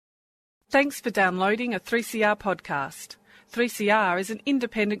Thanks for downloading a 3CR podcast. 3CR is an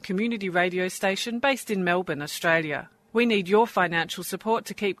independent community radio station based in Melbourne, Australia. We need your financial support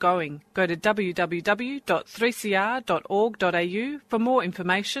to keep going. Go to www.3cr.org.au for more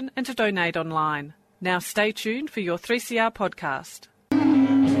information and to donate online. Now stay tuned for your 3CR podcast.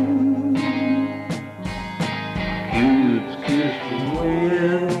 Kiss the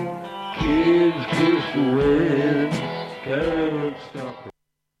wind, kiss the wind, can't stop it.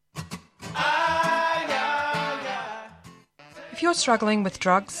 If you're struggling with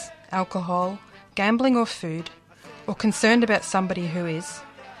drugs, alcohol, gambling or food, or concerned about somebody who is,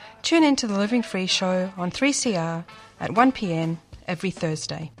 tune in to the Living Free show on 3CR at 1 p.m. every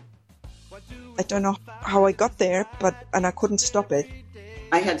Thursday. I don't know how I got there, and I couldn't stop it.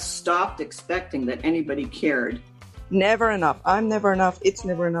 I had stopped expecting that anybody cared. Never enough. I'm never enough. It's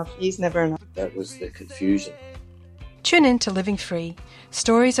never enough. He's never enough. That was the confusion. Tune in to Living Free,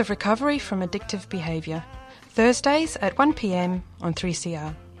 stories of recovery from addictive behaviour. Thursdays at 1 p.m. on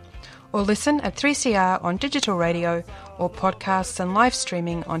 3CR. Or listen at 3CR on digital radio or podcasts and live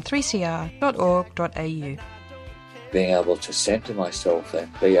streaming on 3cr.org.au. Being able to centre myself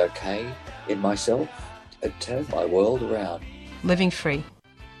and be okay in myself, it turned my world around. Living Free.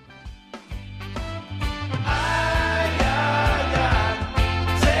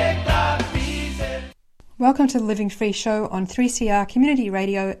 Welcome to the Living Free show on 3CR Community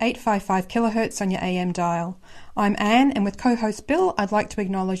Radio 855 kHz on your AM dial. I'm Anne, and with co-host Bill, I'd like to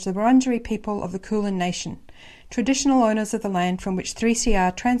acknowledge the Wurundjeri people of the Kulin Nation, traditional owners of the land from which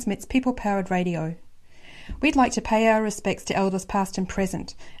 3CR transmits people-powered radio. We'd like to pay our respects to elders past and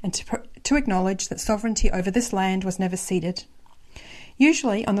present, and to acknowledge that sovereignty over this land was never ceded.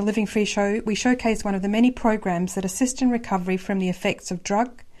 Usually on the Living Free show, we showcase one of the many programs that assist in recovery from the effects of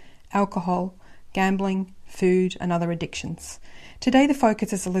drug, alcohol, gambling, food and other addictions. Today the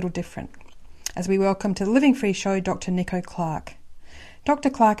focus is a little different, as we welcome to the Living Free show Dr Nico Clark. Dr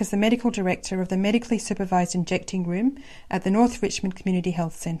Clark is the Medical Director of the Medically Supervised Injecting Room at the North Richmond Community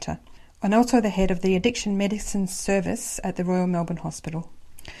Health Centre, and also the head of the Addiction Medicine Service at the Royal Melbourne Hospital.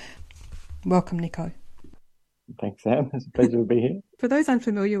 Welcome, Nico. Thanks, Sam. It's a pleasure to be here. For those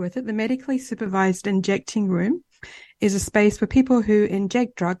unfamiliar with it, the Medically Supervised Injecting Room is a space where people who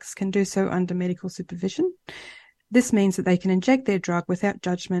inject drugs can do so under medical supervision. This means that they can inject their drug without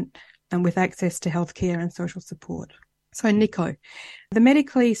judgment and with access to healthcare and social support. So, Nico, the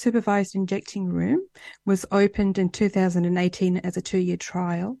Medically Supervised Injecting Room was opened in 2018 as a 2-year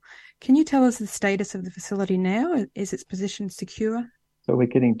trial. Can you tell us the status of the facility now? Is its position secure? So we're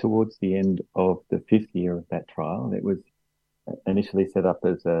getting towards the end of the 5th year of that trial. It was initially set up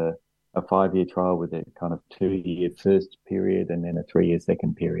as a 5-year trial with a kind of 2-year first period and then a 3-year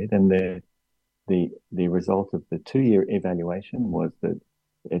second period. And the result of the 2-year evaluation was that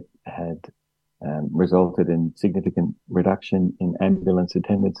it had resulted in significant reduction in ambulance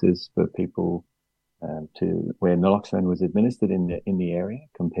attendances for people to where naloxone was administered in the area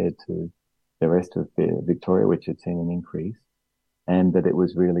compared to the rest of Victoria, which had seen an increase, and that it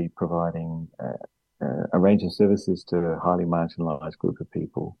was really providing a range of services to a highly marginalised group of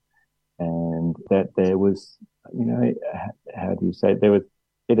people. And that there was, how do you say, it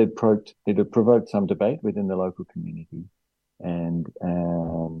had provoked some debate within the local community, and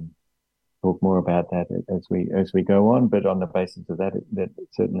talk more about that as we go on. But on the basis of that, that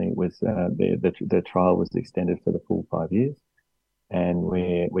certainly was the trial was extended for the full 5 years, and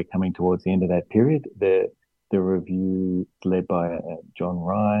we're coming towards the end of that period. The review led by John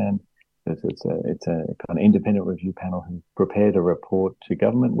Ryan. It's a kind of independent review panel who prepared a report to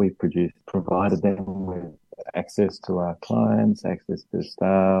government. We've provided them with access to our clients, access to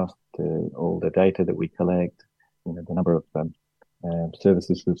staff, to all the data that we collect, the number of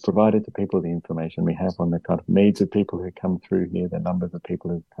services we've provided to people, the information we have on the kind of needs of people who come through here, the numbers of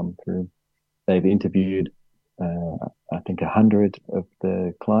people who've come through. They've interviewed, I think, 100 of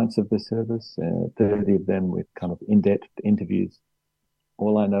the clients of the service, 30 of them with kind of in-depth interviews.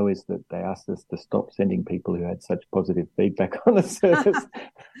 All I know is that they asked us to stop sending people who had such positive feedback on the service.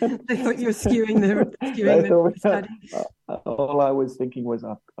 They thought you were skewing the study. All I was thinking was,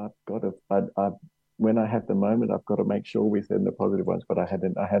 when I have the moment, I've got to make sure we send the positive ones, but I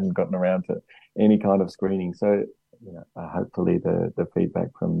hadn't gotten around to any kind of screening. So, hopefully the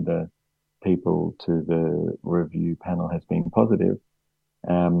feedback from the people to the review panel has been positive.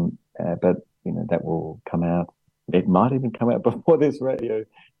 But that will come out. It might even come out before this radio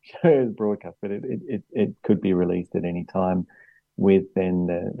show is broadcast, but it could be released at any time with then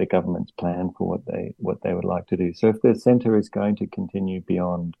the government's plan for what they would like to do. So if the centre is going to continue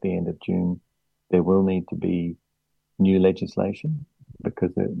beyond the end of June, there will need to be new legislation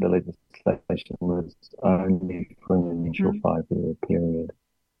because the legislation was only for an initial 5-year period.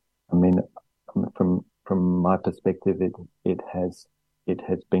 I mean, from my perspective, it has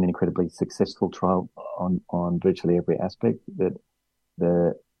been an incredibly successful trial on virtually every aspect. That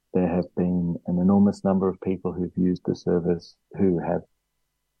there have been an enormous number of people who've used the service who have,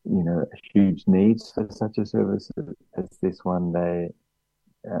 huge needs for such a service as this one. They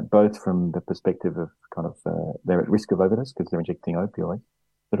both from the perspective of they're at risk of overdose because they're injecting opioids,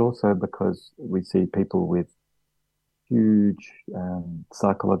 but also because we see people with huge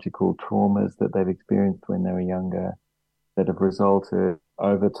psychological traumas that they've experienced when they were younger that have resulted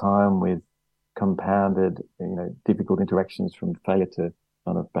over time with compounded, difficult interactions from failure to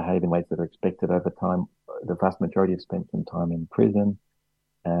kind of behave in ways that are expected over time. The vast majority have spent some time in prison,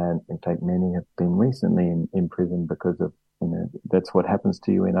 and in fact, many have been recently in prison because of, that's what happens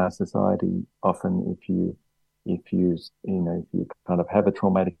to you in our society. Often, if you kind of have a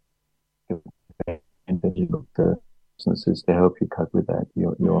traumatic event and then you look to substances to help you cope with that,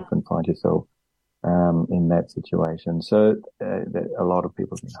 you often find yourself in that situation. So a lot of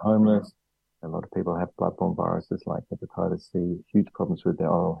people have been homeless. A lot of people have bloodborne viruses like hepatitis C, huge problems with their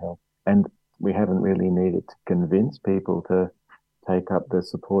oral health. And we haven't really needed to convince people to take up the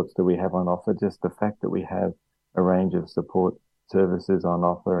supports that we have on offer. Just the fact that we have a range of support services on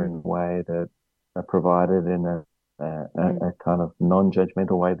offer in a way that are provided in a kind of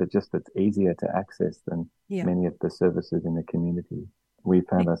non-judgemental way that it's easier to access than many of the services in the community. We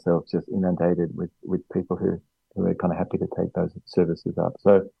found ourselves just inundated with people who are kind of happy to take those services up.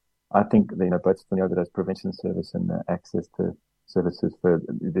 So I think, both from the overdose prevention service and the access to services for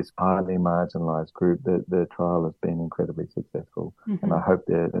this highly marginalised group, the trial has been incredibly successful. And I hope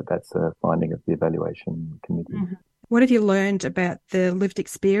that's a finding of the evaluation committee. What have you learned about the lived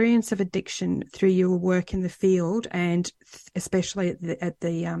experience of addiction through your work in the field and especially at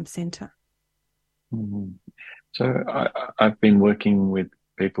the centre? So I've been working with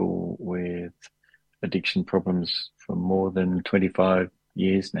people with addiction problems for more than 25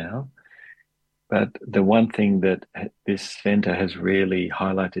 years now. But the one thing that this centre has really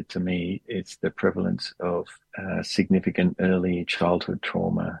highlighted to me is the prevalence of significant early childhood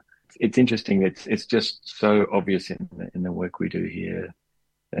trauma. It's interesting. It's just so obvious in the work we do here,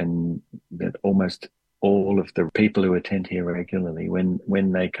 and that almost all of the people who attend here regularly,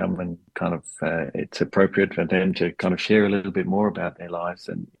 when they come and it's appropriate for them to kind of share a little bit more about their lives.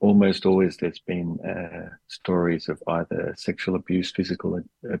 And almost always there's been stories of either sexual abuse, physical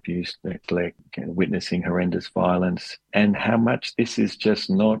abuse, neglect, witnessing horrendous violence, and how much this is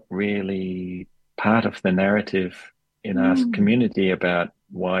just not really part of the narrative in our community about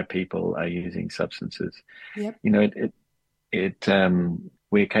why people are using substances. Yep.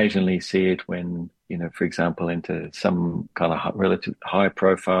 We occasionally see it when, for example, into some kind of relative high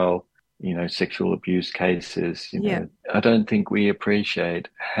profile, sexual abuse cases, I don't think we appreciate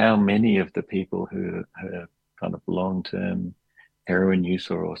how many of the people who have kind of long-term heroin use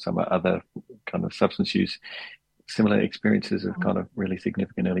or some other kind of substance use, similar experiences of kind of really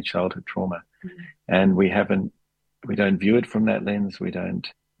significant early childhood trauma. And we don't view it from that lens. We don't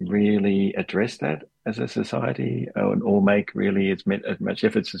really address that as a society or make really as much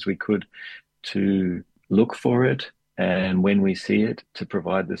efforts as we could to look for it, and when we see it, to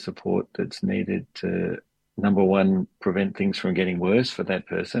provide the support that's needed to, number one, prevent things from getting worse for that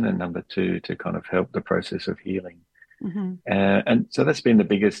person, and number two, to kind of help the process of healing. And so that's been the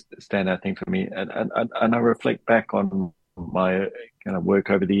biggest standout thing for me. And I reflect back on my kind of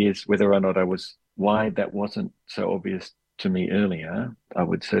work over the years, whether or not why that wasn't so obvious to me earlier. I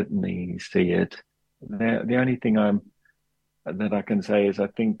would certainly see it. The only thing that I can say is I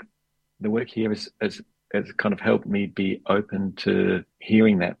think the work here has kind of helped me be open to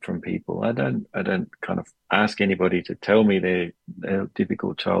hearing that from people. I don't kind of ask anybody to tell me their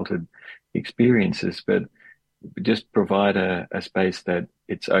difficult childhood experiences, but just provide a space that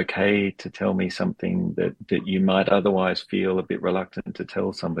it's okay to tell me something that you might otherwise feel a bit reluctant to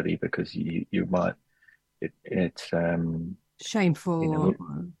tell somebody because you might it's shameful.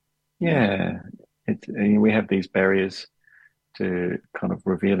 We have these barriers to kind of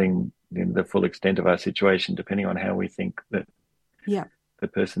revealing the full extent of our situation, depending on how we think that the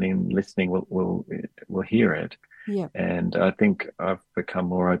person in listening will hear it. And I think I've become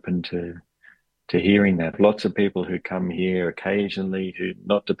more open to hearing that. Lots of people who come here occasionally who are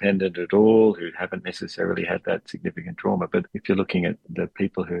not dependent at all, who haven't necessarily had that significant trauma. But if you're looking at the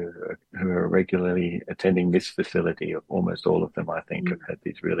people who who are regularly attending this facility, almost all of them, I think, have had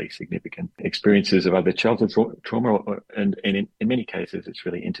these really significant experiences of either childhood trauma, and in many cases, it's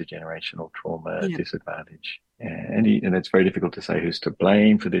really intergenerational trauma disadvantage. And it's very difficult to say who's to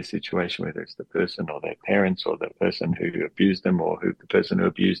blame for this situation, whether it's the person or their parents or the person who abused them or the person who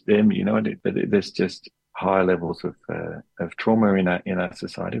abused them. But there's just high levels of trauma in our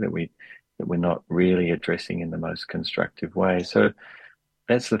society that we're not really addressing in the most constructive way. So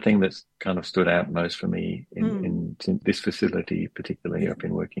that's the thing that's kind of stood out most for me in this facility, particularly. I've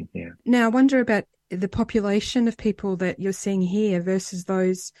been working here. Now, I wonder about the population of people that you're seeing here versus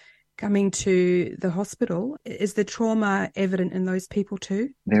those coming to the hospital. Is the trauma evident in those people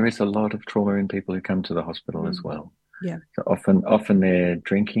too? There is a lot of trauma in people who come to the hospital as well. Yeah. So often they're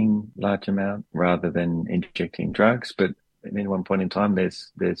drinking large amount rather than injecting drugs, but at any one point in time,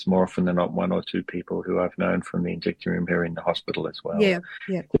 there's more often than not one or two people who I've known from the injecting room here in the hospital as well. Yeah.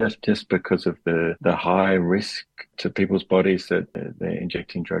 Just because of the high risk to people's bodies that the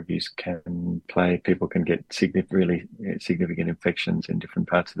injecting drug use can play. People can get really significant infections in different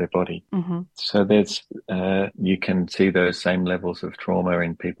parts of their body. Mm-hmm. So you can see those same levels of trauma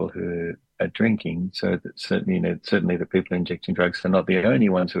in people who are drinking. So that certainly the people injecting drugs are not the only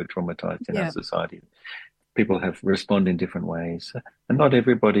ones who are traumatized in our society. People have respond in different ways, and not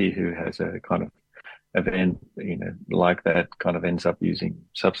everybody who has a kind of event, like that kind of ends up using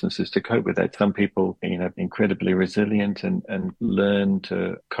substances to cope with that. Some people, incredibly resilient and learn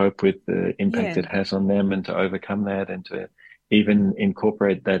to cope with the impact it has on them and to overcome that and to even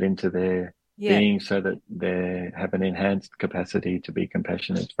incorporate that into their being so that they have an enhanced capacity to be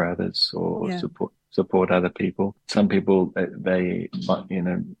compassionate for others or support other people. Some people, they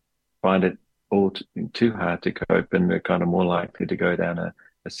find it all too hard to cope, and they're kind of more likely to go down a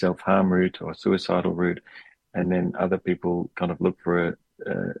self-harm route or a suicidal route. And then other people kind of look for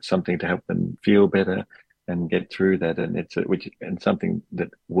something to help them feel better and get through that. And something that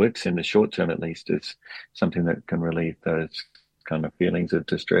works in the short term, at least, is something that can relieve those kind of feelings of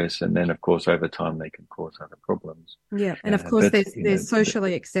distress, and then of course over time they can cause other problems. And of course there's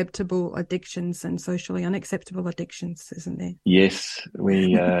socially acceptable addictions and socially unacceptable addictions, isn't there? Yes,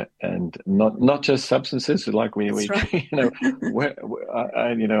 we and not just substances. Like right.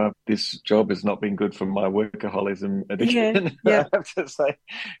 This job has not been good for my workaholism addiction. I have to say,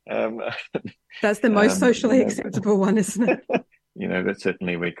 that's the most socially acceptable one, isn't it? But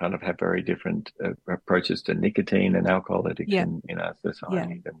certainly we kind of have very different approaches to nicotine and alcohol addiction in our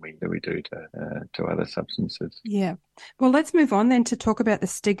society than we do to other substances. Yeah. Well, let's move on then to talk about the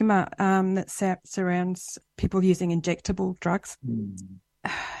stigma that surrounds people using injectable drugs.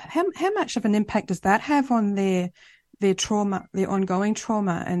 How much of an impact does that have on their trauma, their ongoing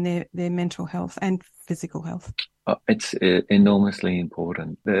trauma, and their mental health and physical health? It's enormously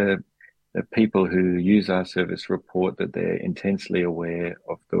important. The people who use our service report that they're intensely aware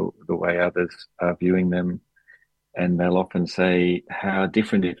of the way others are viewing them, and they'll often say how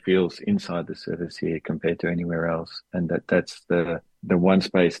different it feels inside the service here compared to anywhere else, and that's the one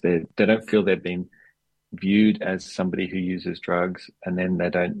space they don't feel they've been viewed as somebody who uses drugs, and then they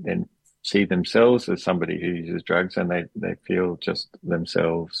don't then see themselves as somebody who uses drugs, and they feel just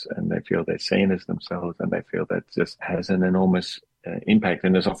themselves, and they feel they're seen as themselves, and they feel that just has an enormous impact,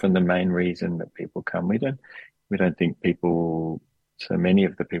 and is often the main reason that people come. We don't think so many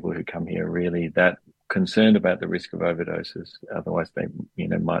of the people who come here are really that concerned about the risk of overdoses. Otherwise, they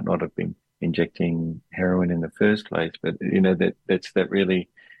might not have been injecting heroin in the first place. But that's really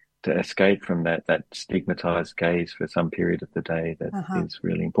to escape from that stigmatized gaze for some period of the day that is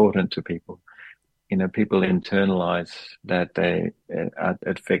really important to people. People internalize that it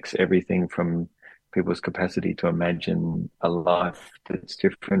affects everything from people's capacity to imagine a life that's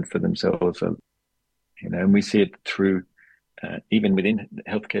different for themselves, and we see it through even within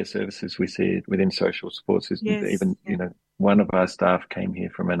healthcare services. We see it within social support systems. One of our staff came here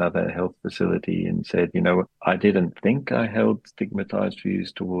from another health facility and said, I didn't think I held stigmatized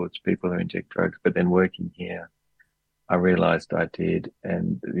views towards people who inject drugs, but then working here, I realized I did.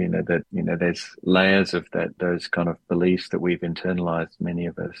 And, there's layers of those kind of beliefs that we've internalized, many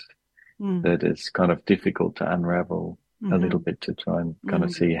of us, that it's kind of difficult to unravel a little bit, to try and kind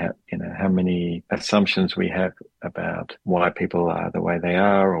of see how many assumptions we have about why people are the way they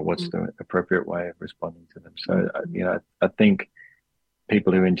are, or what's the appropriate way of responding to them. So, I think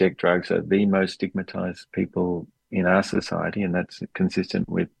people who inject drugs are the most stigmatized people in our society, and that's consistent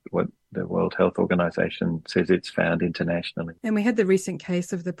with what the World Health Organization says it's found internationally. And we had the recent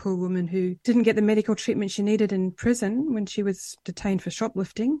case of the poor woman who didn't get the medical treatment she needed in prison when she was detained for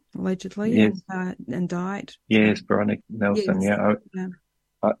shoplifting, allegedly, and died. Yes, Veronica Nelson. Yes.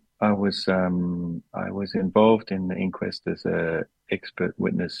 I was involved in the inquest as a expert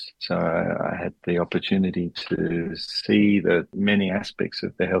witness, so I had the opportunity to see the many aspects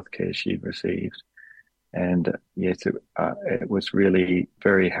of the healthcare she received, and yes, it was really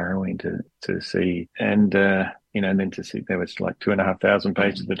very harrowing to see, and and then to see there was like 2,500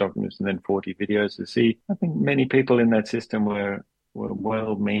 pages of the documents and then 40 videos to see. I think many people in that system were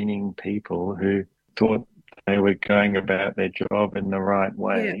well-meaning people who thought they were going about their job in the right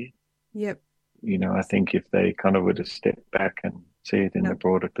way. Yep. I think if they kind of would have stepped back and see it in the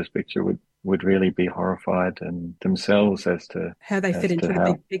broader perspective, would really be horrified and themselves as to how they fit into the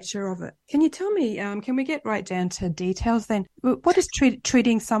big picture of it. Can you tell me, can we get right down to details then? What does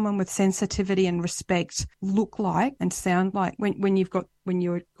treating someone with sensitivity and respect look like and sound like when you've got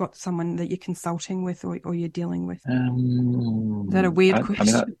someone that you're consulting with or you're dealing with? Is that a weird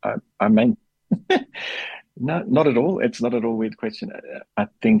question? I mean, no, not at all. It's not at all a weird question. I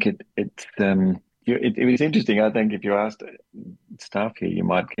think it was interesting. I think if you asked staff here, you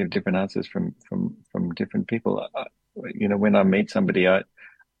might get different answers from different people. When I meet somebody, I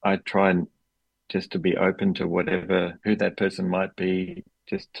try and just to be open to who that person might be,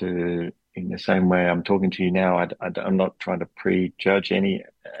 just to, in the same way I'm talking to you now, I'm not trying to prejudge any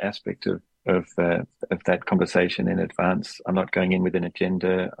aspect of that conversation in advance. I'm not going in with an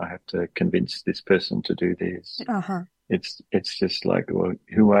agenda. I have to convince this person to do this. Uh-huh. It's just like, well,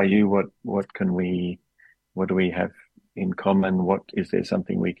 who are you? What do we have in common? Is there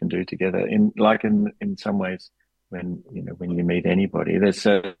something we can do together? In some ways, when you meet anybody, there's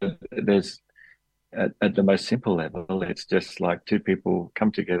at the most simple level, it's just like two people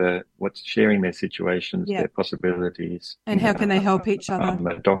come together, sharing their situations, their possibilities. And how can they help each other? I'm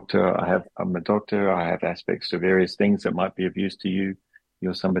a doctor. I have aspects of various things that might be of use to you.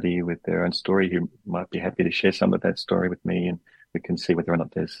 You're somebody with their own story who might be happy to share some of that story with me, and we can see whether or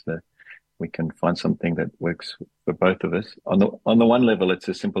not we can find something that works for both of us. On the one level, it's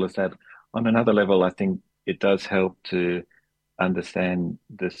as simple as that. On another level, I think it does help to understand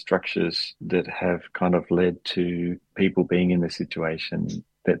the structures that have kind of led to people being in the situation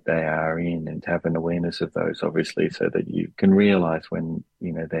that they are in, and have an awareness of those, obviously, so that you can realize when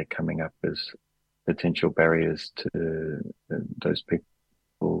they're coming up as potential barriers to those people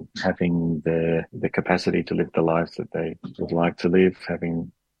having the capacity to live the lives that they would like to live,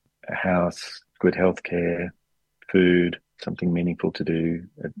 having a house, good healthcare, food, something meaningful to do,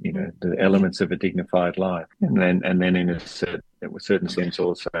 the elements of a dignified life, and then in a certain sense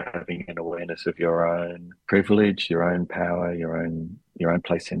also having an awareness of your own privilege, your own power, your own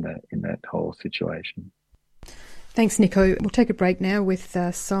place in that whole situation. Thanks, Nico. We'll take a break now with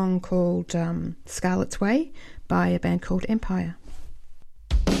a song called Scarlet's Way by a band called Empire.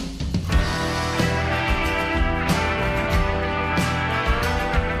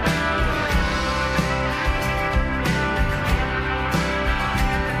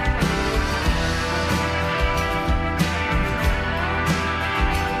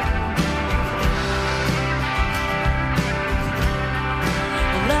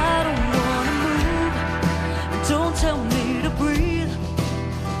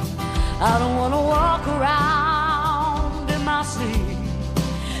 I don't want to walk around in my sleep.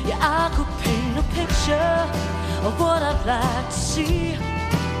 Yeah, I could paint a picture of what I'd like to see.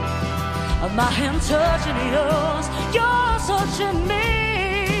 Of my hand touching yours, yours touching me.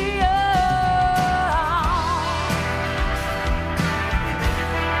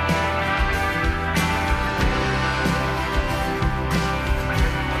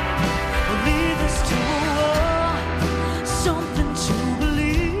 We'll leave this to a war, something to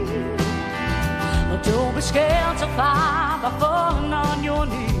believe. Don't be scared to fight by falling on your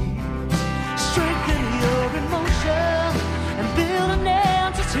knees. Strengthen your emotion and build an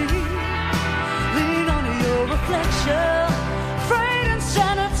entity. Lean on your reflection, afraid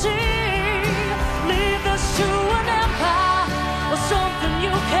insanity. Leave this to an empire or something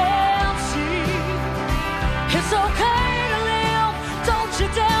you can't see. It's okay to live, don't you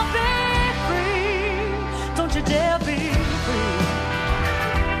dare be free. Don't you dare be free.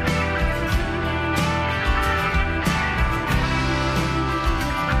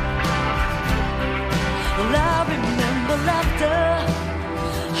 I remember laughter,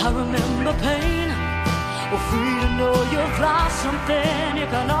 I remember pain. Well, free to know you've lost something, you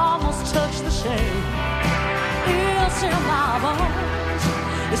can almost touch the shame. It's in my bones,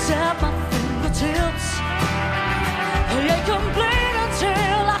 it's at my fingertips. You can bleed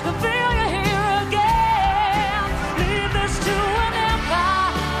until I can feel you here again. Leave this to an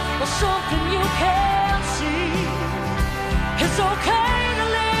empire or something you can't see. It's okay to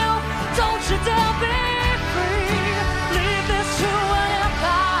live, don't you dare be. Leave this to an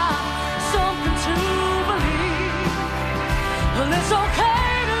empire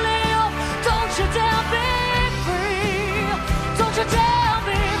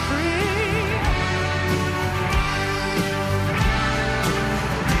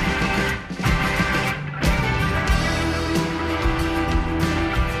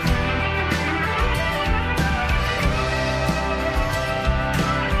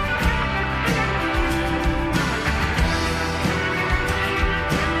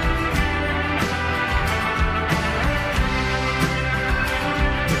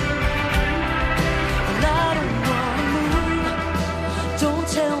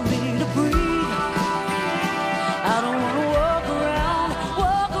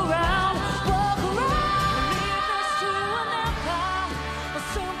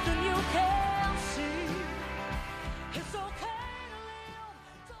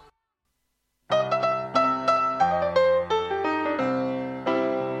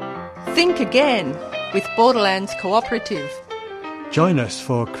Think Again with Borderlands Cooperative. Join us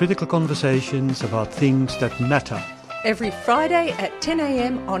for critical conversations about things that matter. Every Friday at 10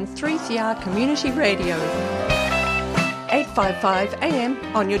 a.m. on 3CR Community Radio. 855 AM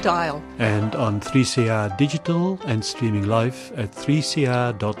on your dial. And on 3CR Digital and streaming live at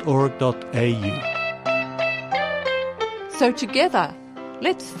 3cr.org.au. So together,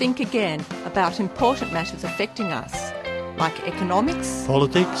 let's think again about important matters affecting us, like economics,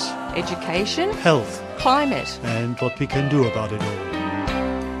 politics, education, health, climate, and what we can do about it all.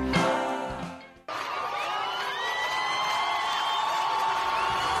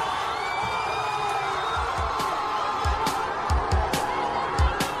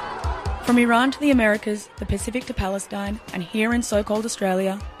 From Iran to the Americas, the Pacific to Palestine, and here in so-called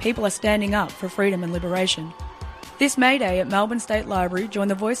Australia, people are standing up for freedom and liberation. This May Day at Melbourne State Library, join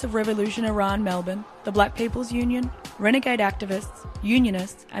the Voice of Revolution Iran Melbourne, the Black People's Union, renegade activists,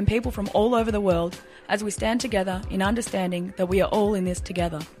 unionists, and people from all over the world as we stand together in understanding that we are all in this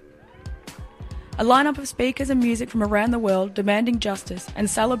together. A lineup of speakers and music from around the world demanding justice and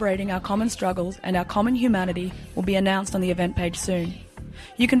celebrating our common struggles and our common humanity will be announced on the event page soon.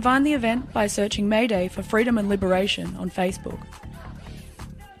 You can find the event by searching May Day for Freedom and Liberation on Facebook.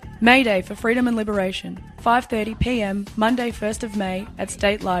 May Day for Freedom and Liberation, 5:30 p.m, Monday 1st of May at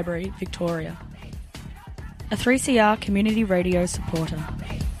State Library, Victoria. A 3CR Community Radio supporter.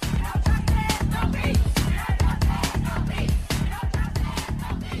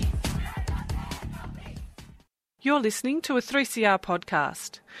 You're listening to a 3CR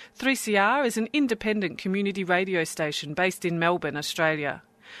podcast. 3CR is an independent community radio station based in Melbourne, Australia.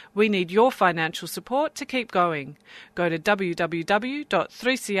 We need your financial support to keep going. Go to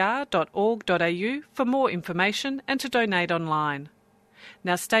www.3cr.org.au for more information and to donate online.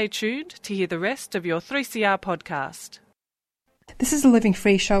 Now stay tuned to hear the rest of your 3CR podcast. This is the Living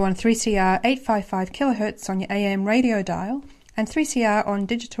Free Show on 3CR 855 kHz on your AM radio dial and 3CR on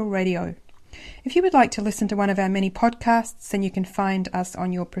digital radio. If you would like to listen to one of our many podcasts, then you can find us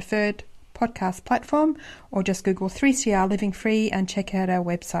on your preferred podcast platform or just Google 3CR Living Free and check out our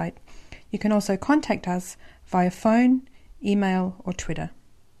website. You can also contact us via phone, email or Twitter.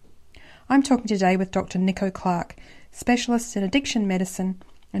 I'm talking today with Dr Nico Clark, specialist in addiction medicine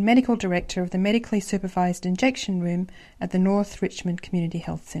and medical director of the Medically Supervised Injection Room at the North Richmond Community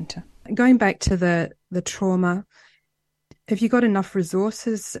Health Centre. Going back to the trauma, have you got enough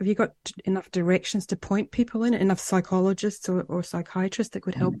resources? Have you got enough directions to point people in? Enough psychologists or psychiatrists that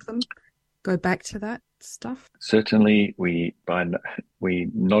could help them go back to that stuff? Certainly, we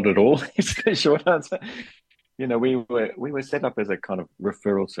not at all. Is the short answer. You know, we were set up as a kind of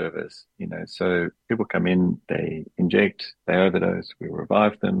referral service. You know, so people come in, they inject, they overdose, we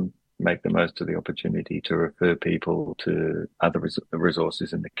revive them, make the most of the opportunity to refer people to other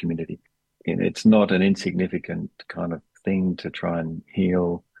resources in the community. You know, it's not an insignificant kind of thing to try and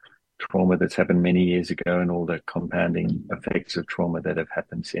heal trauma that's happened many years ago and all the compounding effects of trauma that have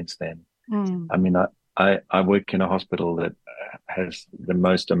happened since then. I mean, I work in a hospital that has the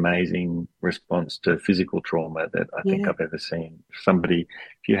most amazing response to physical trauma that I think I've ever seen. If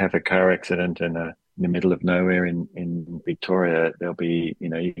you have a car accident in the middle of nowhere in Victoria, there'll be, you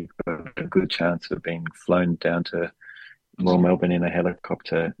know, you've got a good chance of being flown down to Royal Melbourne in a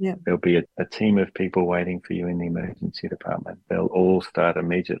helicopter. There'll be a team of people waiting for you in the emergency department. They'll all start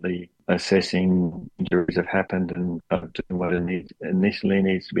immediately assessing injuries have happened and doing what initially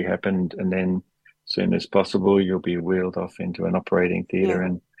needs to be happened. And then as soon as possible, you'll be wheeled off into an operating theatre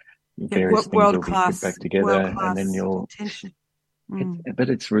and various things will be put back together. And then you'll... But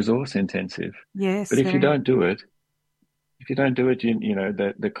it's resource intensive. Yes. But if you don't do it, you know,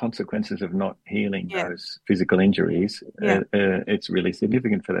 the consequences of not healing those physical injuries, it's really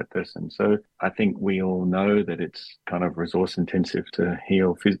significant for that person. So I think we all know that it's kind of resource intensive to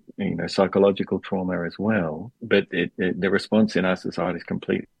heal, you know, psychological trauma as well. But the response in our society is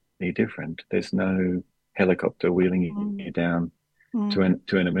completely different. There's no helicopter wheeling you down to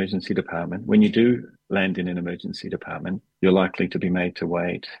an emergency department. When you do land in an emergency department, you're likely to be made to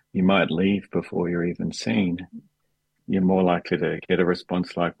wait. You might leave before you're even seen. You're more likely to get a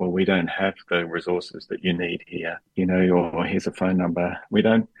response like, well, we don't have the resources that you need here, you know, or here's a phone number. We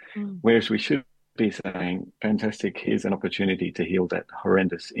don't, whereas we should be saying, fantastic, here's an opportunity to heal that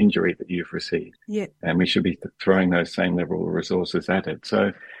horrendous injury that you've received. And we should be throwing those same level of resources at it.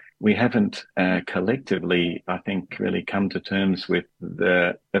 So we haven't collectively, I think, really come to terms with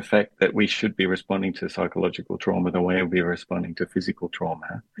the fact that we should be responding to psychological trauma the way we're responding to physical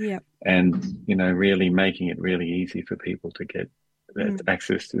trauma. And, you know, really making it really easy for people to get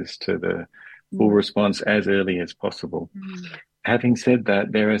access to the full response as early as possible. having said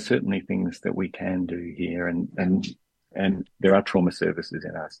that, there are certainly things that we can do here, and there are trauma services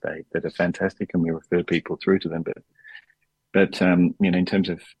in our state that are fantastic, and we refer people through to them. But in terms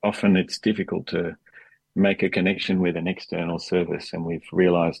of, often it's difficult to make a connection with an external service, and we've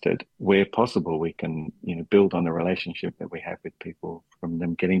realised that where possible we can build on the relationship that we have with people, from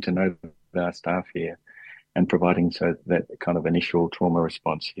them getting to know our staff here and providing so that kind of initial trauma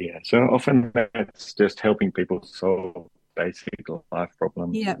response here. So often that's just helping people solve basic life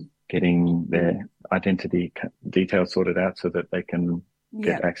problems, getting their identity details sorted out so that they can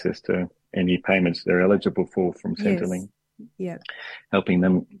get access to any payments they're eligible for from Centrelink. Helping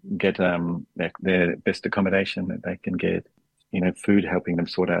them get their best accommodation that they can get, food, helping them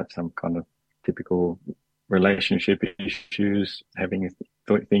sort out some kind of typical relationship issues,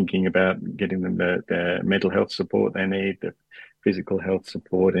 thinking about getting them the mental health support they need, the physical health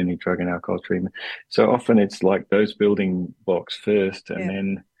support, any drug and alcohol treatment. So often it's like those building blocks first,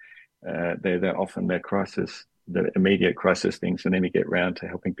 and then they're often their crisis, the immediate crisis things, and then we get round to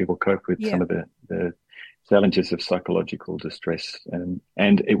helping people cope with some of the challenges of psychological distress,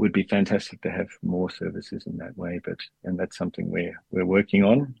 and it would be fantastic to have more services in that way, and that's something we're working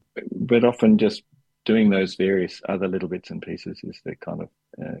on. But often just doing those various other little bits and pieces is that kind of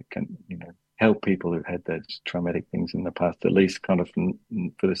can help people who've had those traumatic things in the past, at least kind of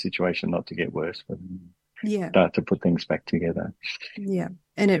for the situation not to get worse, for them. Start to put things back together.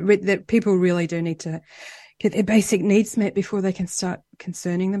 And that people really do need to get their basic needs met before they can start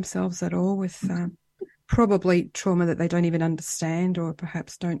concerning themselves at all with probably trauma that they don't even understand, or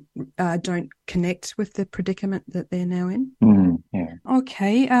perhaps don't connect with the predicament that they're now in.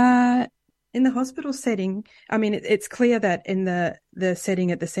 Okay. In the hospital setting, I mean, it's clear that in the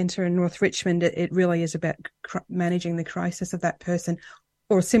setting at the centre in North Richmond, it really is about managing the crisis of that person,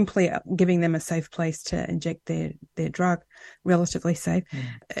 or simply giving them a safe place to inject their drug, relatively safe.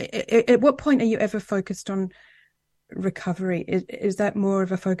 At what point are you ever focused on recovery? Is that more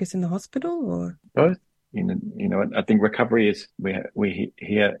of a focus in the hospital, or both? I think recovery is, we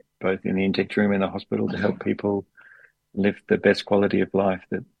here both in the inject room and the hospital to help people live the best quality of life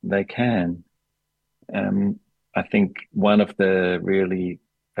that they can. I think one of the really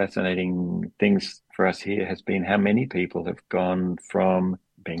fascinating things for us here has been how many people have gone from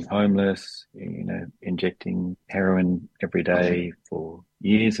being homeless, injecting heroin every day for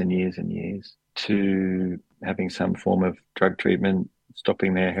years and years and years, to having some form of drug treatment,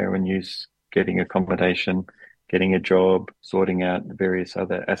 stopping their heroin use, getting accommodation, getting a job, sorting out various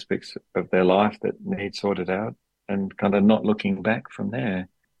other aspects of their life that need sorted out, and kind of not looking back from there.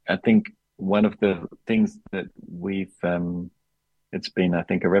 I think one of the things that we've, it's been, I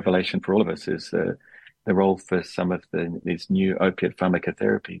think, a revelation for all of us, is the role for some of these new opiate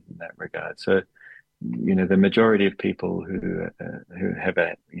pharmacotherapy in that regard. So, the majority of people who have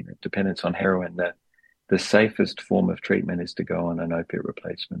a dependence on heroin, the safest form of treatment is to go on an opiate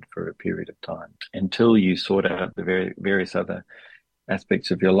replacement for a period of time until you sort out the various other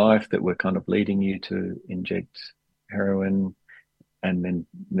aspects of your life that were kind of leading you to inject heroin, and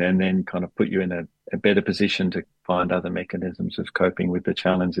then kind of put you in a better position to find other mechanisms of coping with the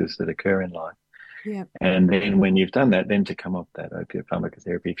challenges that occur in life. And then when you've done that, then to come off that opiate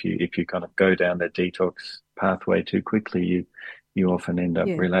pharmacotherapy, if you kind of go down the detox pathway too quickly, you often end up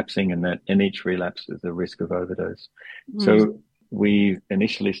relapsing, and each relapse is a risk of overdose. So we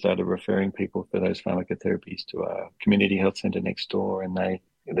initially started referring people for those pharmacotherapies to our community health centre next door, and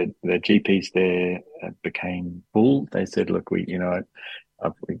the GPs there became full. They said, look, we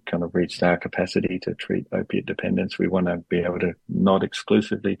kind of reached our capacity to treat opiate dependence. We want to be able to not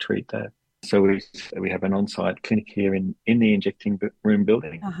exclusively treat that. So we have an on-site clinic here in the injecting room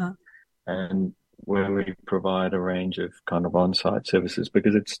building, and where we provide a range of kind of on-site services,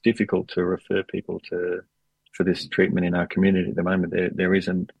 because it's difficult to refer people for this treatment in our community at the moment. It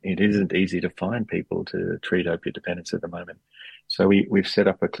isn't easy to find people to treat opiate dependence at the moment. So we've set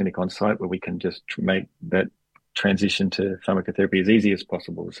up a clinic on site where we can just make that transition to pharmacotherapy as easy as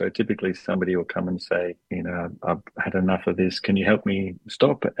possible. So typically somebody will come and say, I've had enough of this. Can you help me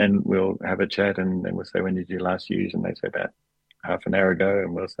stop? And we'll have a chat, and then we'll say, when did you last use? And they say, about half an hour ago.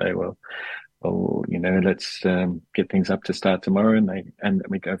 And we'll say, well, let's get things up to start tomorrow, and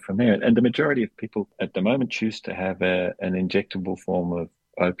we go from there. And the majority of people at the moment choose to have an injectable form of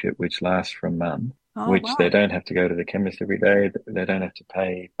opiate which lasts for a month, they don't have to go to the chemist every day. They don't have to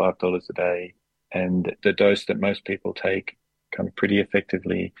pay $5 a day. And the dose that most people take kind of pretty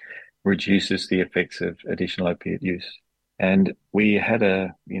effectively reduces the effects of additional opiate use. And we had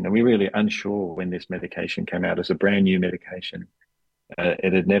we were really unsure when this medication came out as a brand new medication.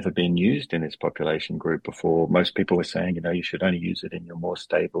 it had never been used in this population group before. Most people were saying, you should only use it in your more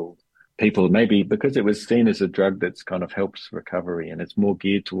stable people, maybe because it was seen as a drug that's kind of helps recovery, and it's more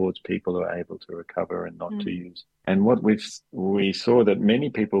geared towards people who are able to recover and not to use. And what we saw that many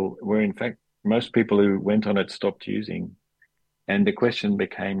people were, in fact, most people who went on it stopped using. And the question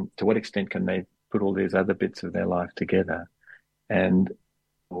became, to what extent can they put all these other bits of their life together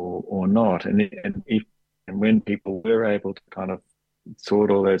or not? And when people were able to kind of sort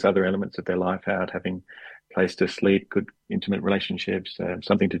all those other elements of their life out, having place to sleep, good intimate relationships,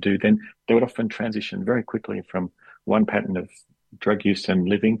 something to do, then they would often transition very quickly from one pattern of drug use and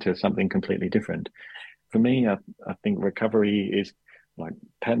living to something completely different. For me, I think recovery is like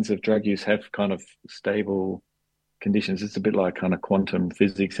patterns of drug use have kind of stable conditions. It's a bit like kind of quantum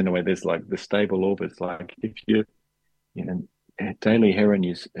physics in a way. There's like the stable orbits. Like if daily heroin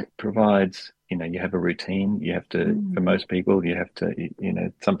use, it provides, you have a routine. You have to, for most people, you have to,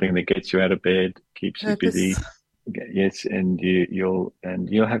 something that gets you out of bed, keeps you busy. Yes. And you'll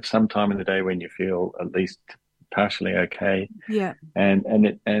have some time in the day when you feel at least partially okay. Yeah.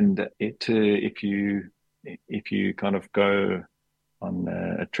 If you kind of go on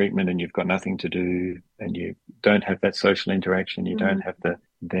a treatment and you've got nothing to do and you don't have that social interaction, you don't have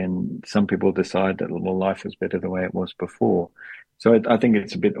then some people decide that, well, life is better the way it was before. So I think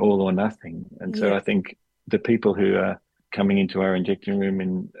it's a bit all or nothing. And so I think the people who are coming into our injecting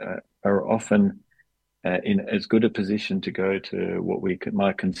room are often in as good a position to go to what we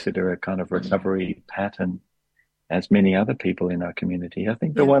might consider a kind of recovery pattern as many other people in our community. I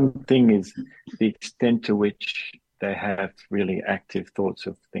think the one thing is the extent to which they have really active thoughts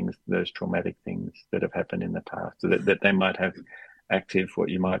of things, those traumatic things that have happened in the past, that they might have active, what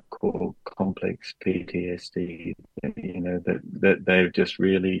you might call complex PTSD, that they're just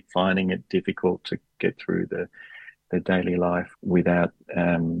really finding it difficult to get through their daily life without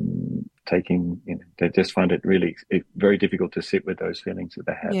they just find it really very difficult to sit with those feelings that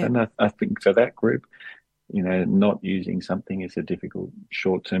they have. Yeah. And I think for that group, not using something is a difficult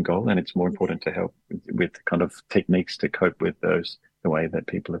short-term goal, and it's more important to help with kind of techniques to cope with the way that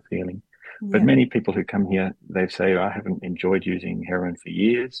people are feeling. Yeah. But many people who come here, they say, I haven't enjoyed using heroin for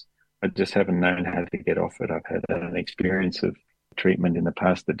years. I just haven't known how to get off it. I've had an experience of treatment in the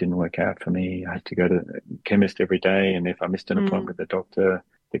past that didn't work out for me. I had to go to the chemist every day, and if I missed an appointment with the doctor,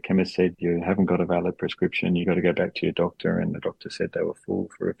 the chemist said, you haven't got a valid prescription, you got to go back to your doctor. And the doctor said they were full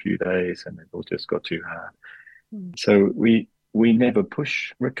for a few days and it all just got too hard. So we never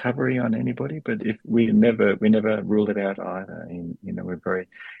push recovery on anybody, but if we never ruled it out either. In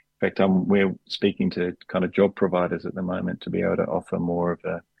fact, we're speaking to kind of job providers at the moment to be able to offer more of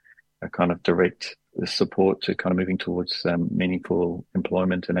a kind of direct support to kind of moving towards meaningful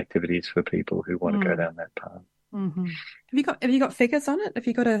employment and activities for people who want to go down that path. Mm-hmm. Have you got figures on it? Have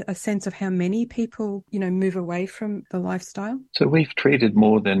you got a sense of how many people, move away from the lifestyle? So we've treated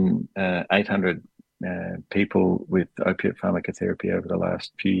more than 800 people with opiate pharmacotherapy over the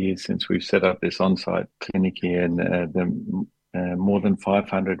last few years since we've set up this on-site clinic here, and more than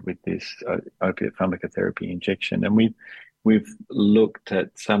 500 with this opiate pharmacotherapy injection. And we've looked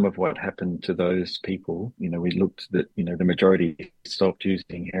at some of what happened to those people. We looked at, the majority stopped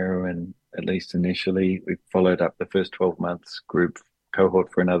using heroin, at least initially. We followed up the first 12 months group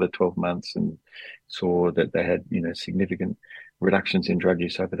cohort for another 12 months and saw that they had, significant reductions in drug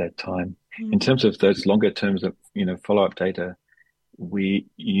use over that time. In terms of those longer terms of, follow-up data,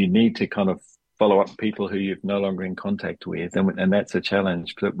 you need to kind of follow up people who you're no longer in contact with. And that's a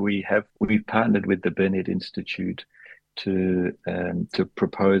challenge. But we've partnered with the Burnett Institute to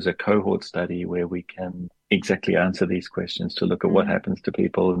propose a cohort study where we can exactly answer these questions, to look at what happens to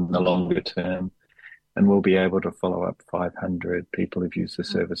people in the longer term. And we'll be able to follow up 500 people who've used the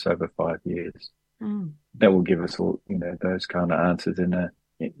service over 5 years. That will give us all, those kind of answers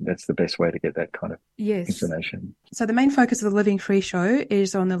that's the best way to get that kind of information. So the main focus of the Living Free show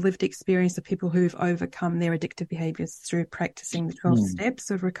is on the lived experience of people who've overcome their addictive behaviours through practicing the 12 steps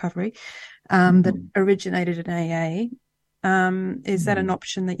of recovery that originated in AA. Is that an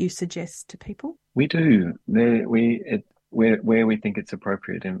option that you suggest to people? We do. Where we think it's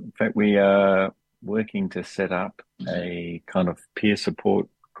appropriate. In fact, we are working to set up a kind of peer support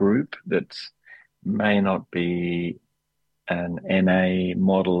group that may not be an NA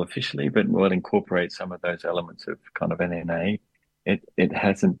model officially, but will incorporate some of those elements of kind of an NA. It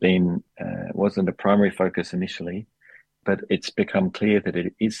hasn't been, wasn't a primary focus initially, but it's become clear that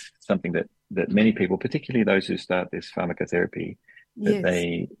it is something that many people, particularly those who start this pharmacotherapy,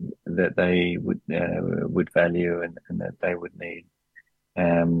 that they would value and that they would need.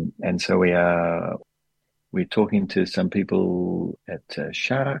 And so we are we're talking to some people at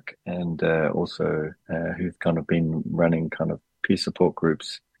Shark and also who've kind of been running kind of peer support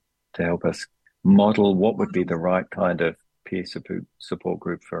groups to help us model what would be the right kind of peer support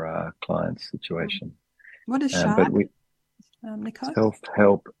group for our client's situation. What is Shark? But Nico?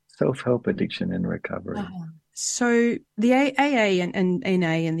 Self-help addiction and recovery. So the AA and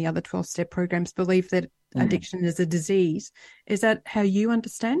NA and the other 12-step programs believe that addiction is a disease. Is that how you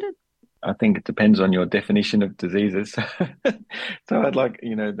understand it? I think it depends on your definition of diseases. So I'd like,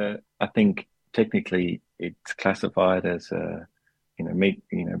 I think technically it's classified as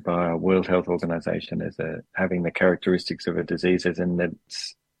by our World Health Organization as having the characteristics of a disease, as in that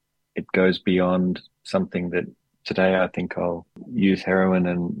it goes beyond something that today I think I'll use heroin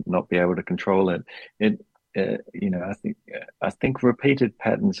and not be able to control it. I think repeated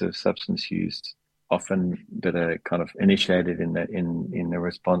patterns of substance use often that are kind of initiated in the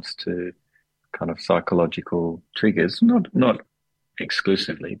response to kind of psychological triggers, not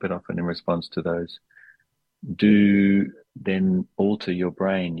exclusively, but often in response to those, do then alter your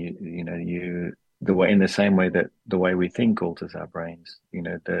brain. The way, in the same way that the way we think alters our brains.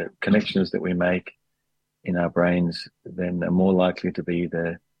 The connections that we make in our brains then are more likely to be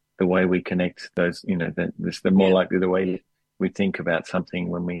the way we connect those. The more likely the way we think about something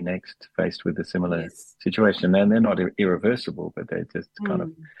when we next faced with a similar situation. And they're not irreversible, but they're just kind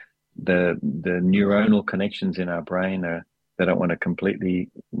of the neuronal connections in our brain they don't want to completely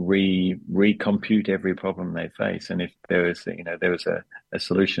recompute every problem they face. And if there was a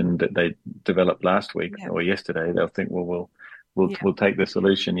solution that they developed last week or yesterday, they'll think, well, we'll take the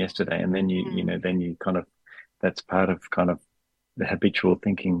solution yesterday, and then you kind of, that's part of kind of the habitual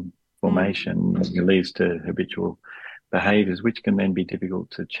thinking formation that leads to habitual behaviors, which can then be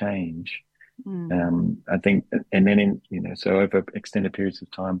difficult to change. I think, and then so over extended periods of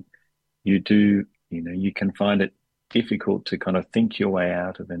time, you can find it difficult to kind of think your way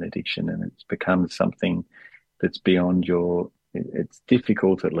out of an addiction, and it's become something that's beyond it's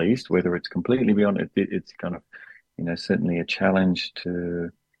difficult, at least, whether it's completely beyond it. It's kind of, certainly a challenge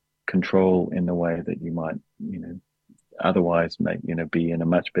to control in the way that you might, otherwise be in a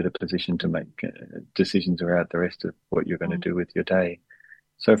much better position to make decisions about the rest of what you're going to do with your day.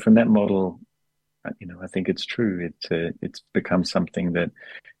 So from that model, I think it's true. It's become something that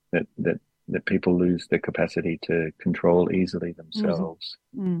people lose the capacity to control easily themselves.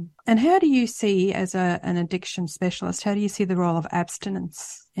 And how do you see, as an addiction specialist, how do you see the role of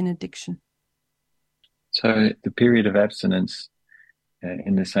abstinence in addiction? So the period of abstinence,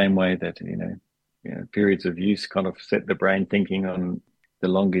 in the same way that, periods of use kind of set the brain thinking on, the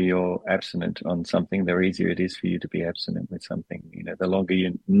longer you're abstinent on something, the easier it is for you to be abstinent with something. The longer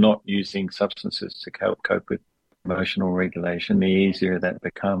you're not using substances to cope with emotional regulation, the easier that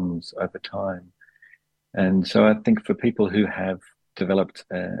becomes over time. And so I think for people who have developed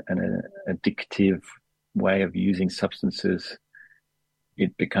an addictive way of using substances,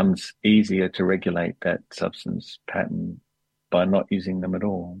 it becomes easier to regulate that substance pattern by not using them at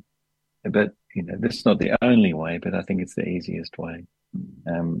all. But, this is not the only way, but I think it's the easiest way.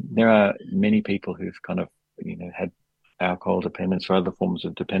 There are many people who've kind of, had alcohol dependence or other forms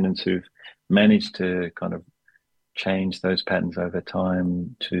of dependence who've managed to kind of change those patterns over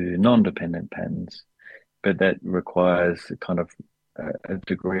time to non-dependent patterns, but that requires kind of a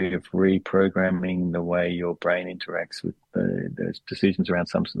degree of reprogramming the way your brain interacts with those decisions around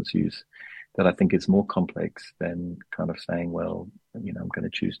substance use that I think is more complex than kind of saying, well, I'm going to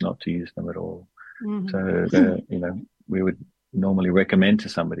choose not to use them at all. So, we would normally recommend to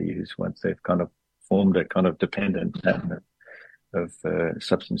somebody who's, once they've kind of formed a kind of dependent pattern of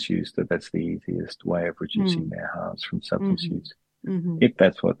substance use, that's the easiest way of reducing their harms from substance use, if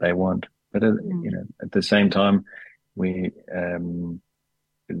that's what they want. But at the same time,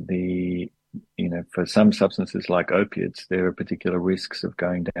 for some substances like opiates, there are particular risks of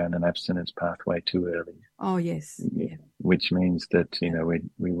going down an abstinence pathway too early. Oh yes, which means that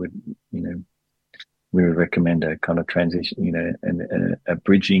we would recommend a kind of transition, a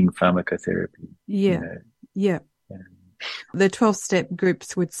bridging pharmacotherapy. The 12-step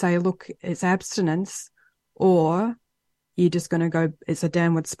groups would say, look, it's abstinence, or you're just going to go, it's a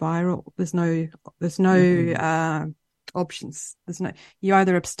downward spiral. There's no options. You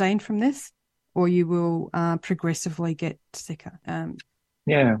either abstain from this or you will progressively get sicker. So,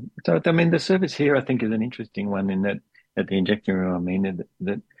 the service here, I think, is an interesting one in that at the injecting room,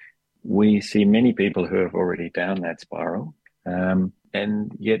 that we see many people who have already down that spiral.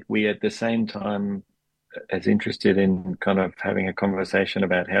 And yet we, at the same time, as interested in kind of having a conversation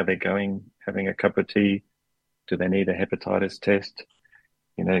about how they're going, having a cup of tea. Do they need a hepatitis test?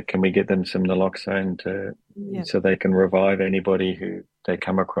 can we get them some naloxone so they can revive anybody who they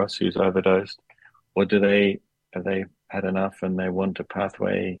come across who's overdosed, or have they had enough and they want a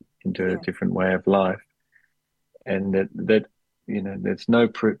pathway into a different way of life? And that there's no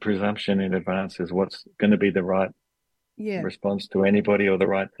presumption in advance as what's going to be the right response to anybody or the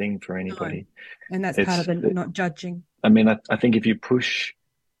right thing for anybody. No. And that's part of the not judging. I mean, I think if you push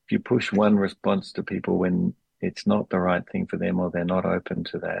one response to people when it's not the right thing for them or they're not open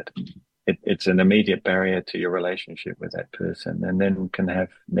to that, it's an immediate barrier to your relationship with that person, and then can have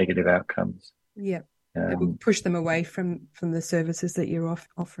negative outcomes. Yeah, it will push them away from the services that you're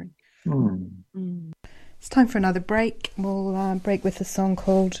offering. It's time for another break. We'll break with a song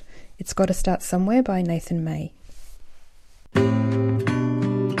called It's Gotta Start Somewhere by Nathan May.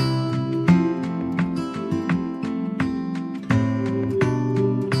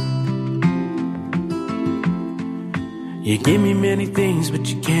 You give me many things, but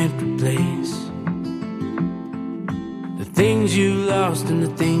you can't replace the things you lost and the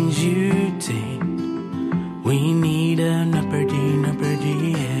things you take. We need an upper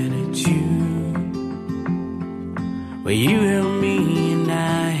D attitude, where you help me and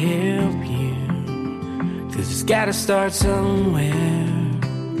I help you, 'cause it's gotta start somewhere.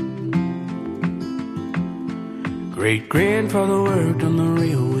 Great grandfather worked on the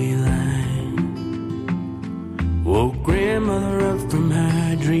railway line, woke grandmother up from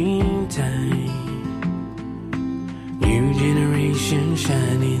her dream time. New generation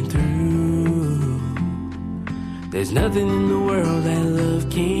shining through. There's nothing in the world that love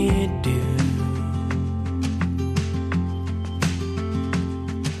can't do.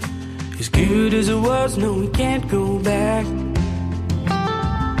 As good as it was, no, we can't go back.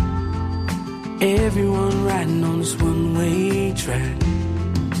 Everyone riding on this one-way track.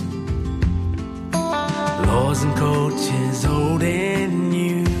 Laws and cultures, old and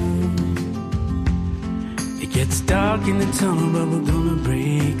new. It gets dark in the tunnel, but we're gonna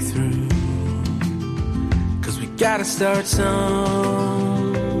break through. 'Cause we gotta start somewhere.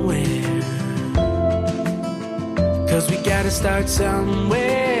 'Cause we gotta start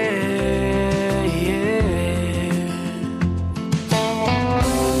somewhere.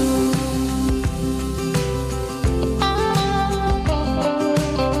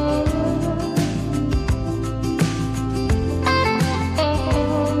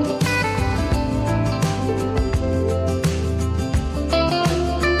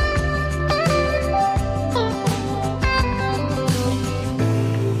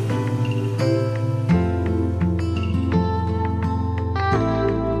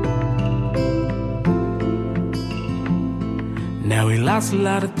 A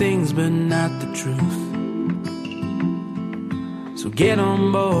lot of things, but not the truth. So get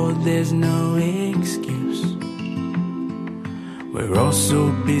on board, there's no excuse. We're all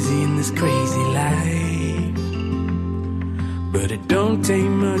so busy in this crazy life, but it don't take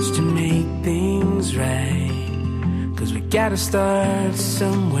much to make things right. 'Cause we gotta start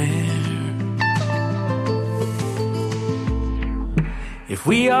somewhere. If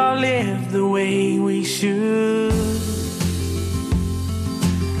we all live the way we should,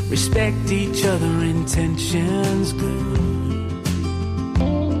 respect each other, intentions good,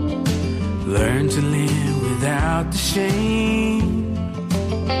 learn to live without the shame,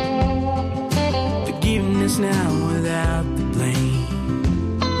 forgiveness now without the blame.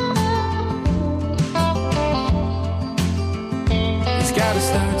 It's gotta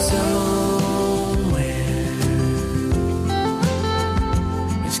start somewhere.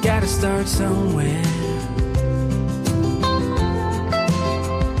 It's gotta start somewhere.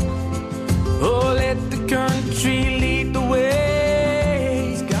 Oh, let the country lead the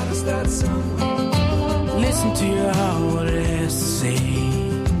way. It's gotta start somewhere. Listen to your heart, what it has to say.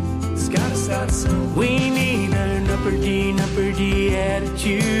 It's gotta start somewhere. We need an upper D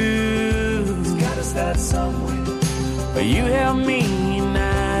attitude. It's gotta start somewhere. But you help me and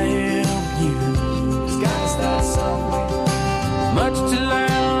I help you. It's gotta start somewhere. Much to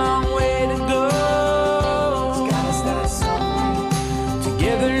learn, a long way to go. It's gotta start somewhere.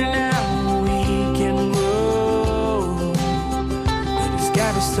 Together now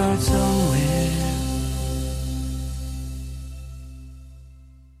start somewhere.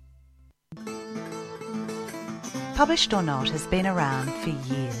 Published or Not has been around for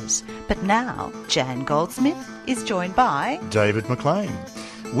years, but now Jan Goldsmith is joined by David McLean.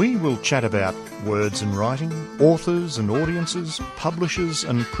 We will chat about words and writing, authors and audiences, publishers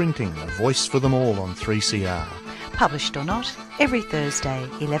and printing, a voice for them all on 3CR. Published or Not, every Thursday,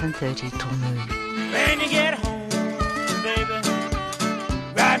 11:30 till noon. When you get home, baby,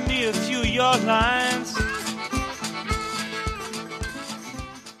 write me a few of your lines.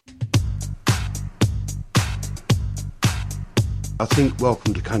 I think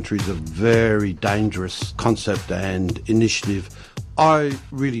Welcome to Country is a very dangerous concept and initiative. I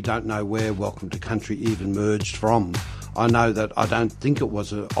really don't know where Welcome to Country even merged from. I know that I don't think it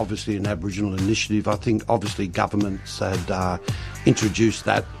was obviously an Aboriginal initiative. I think obviously governments had introduced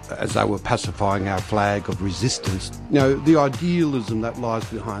that as they were pacifying our flag of resistance. You know, the idealism that lies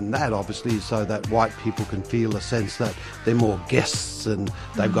behind that obviously is so that white people can feel a sense that they're more guests and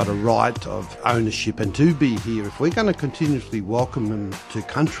they've got a right of ownership and to be here. If we're going to continuously welcome them to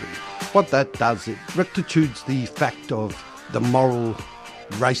country, what that does, it rectitudes the fact of the moral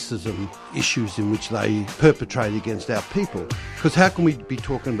racism issues in which they perpetrate against our people. Because how can we be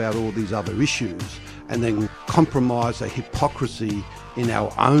talking about all these other issues and then compromise a hypocrisy in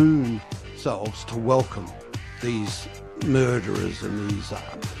our own selves to welcome these murderers and these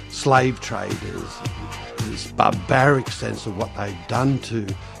slave traders, and this barbaric sense of what they've done to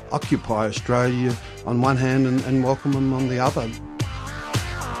occupy Australia on one hand and welcome them on the other.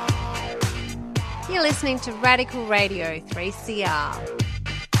 You're listening to Radical Radio 3CR.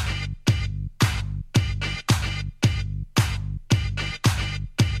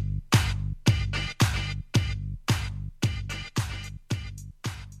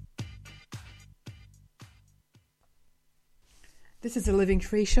 This is a Living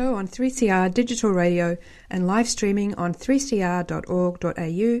Free show on 3CR digital radio and live streaming on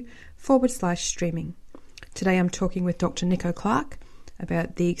 3cr.org.au/streaming. Today I'm talking with Dr Nico Clark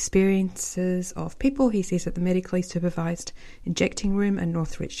about the experiences of people he sees at the Medically Supervised Injecting Room in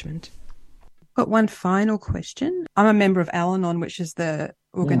North Richmond. Got one final question. I'm a member of Al-Anon, which is the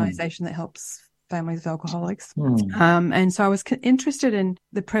organisation that helps families of alcoholics. And so I was interested in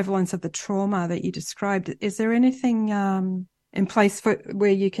the prevalence of the trauma that you described. Is there anything in place for where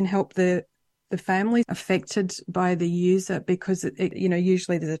you can help the family affected by the user, because it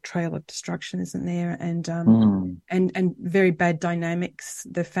usually there's a trail of destruction, isn't there, and very bad dynamics.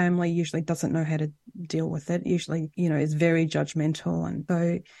 The family usually doesn't know how to deal with it. Usually, is very judgmental, and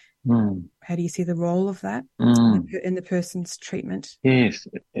so how do you see the role of that in the person's treatment? Yes,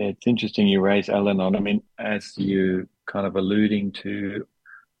 it's interesting you raise Al-Anon. I mean, as you kind of alluding to,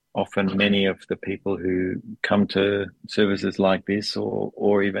 often many of the people who come to services like this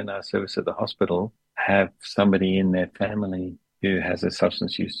or even our service at the hospital have somebody in their family who has a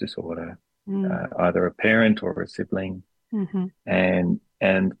substance use disorder, either a parent or a sibling. And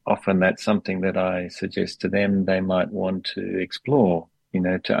often that's something that I suggest to them they might want to explore,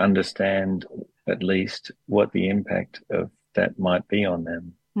 to understand at least what the impact of that might be on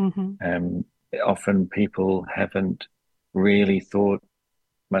them. Often people haven't really thought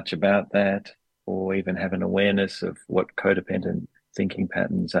much about that, or even have an awareness of what codependent thinking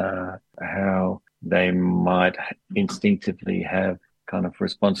patterns are, how they might instinctively have kind of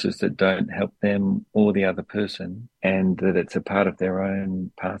responses that don't help them or the other person, and that it's a part of their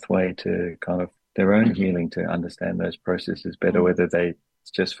own pathway to kind of their own healing to understand those processes better, whether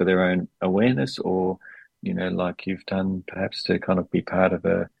it's just for their own awareness or, like you've done, perhaps to kind of be part of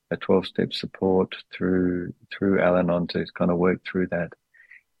a 12-step support through Al-Anon to kind of work through that.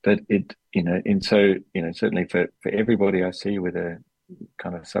 But certainly for everybody I see with a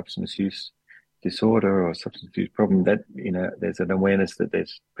kind of substance use disorder or substance use problem, that, there's an awareness that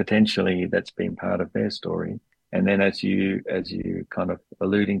there's potentially that's been part of their story. And then as you kind of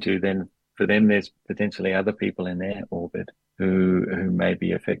alluding to, then for them, there's potentially other people in their orbit who may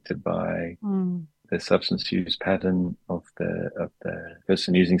be affected by the substance use pattern of the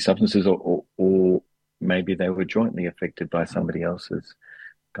person using substances, or maybe they were jointly affected by somebody else's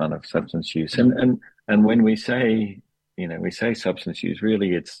kind of substance use. And when we say substance use,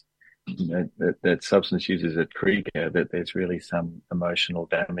 really it's, that substance use is a trigger, that there's really some emotional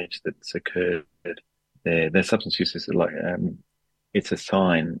damage that's occurred there. The substance use is like, it's a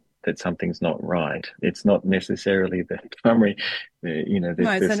sign that something's not right. It's not necessarily the primary, it's an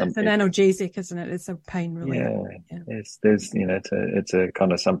analgesic, isn't it? It's a pain relief. It's a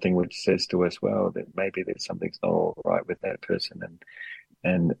kind of something which says to us, well, that maybe there's something's not all right with that person.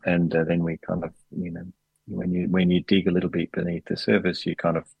 And then we kind of, when you dig a little bit beneath the surface, you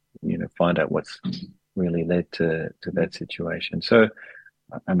kind of, find out what's really led to that situation. So,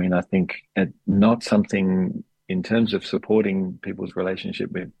 I mean, I think not something in terms of supporting people's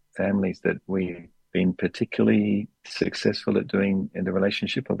relationship with families that we've been particularly successful at doing in the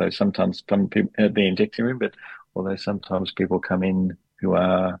relationship, although sometimes some people at the injecting room, but although sometimes people come in who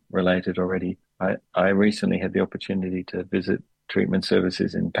are related already. I recently had the opportunity to visit treatment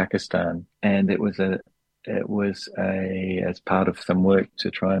services in Pakistan, and it was a it was as part of some work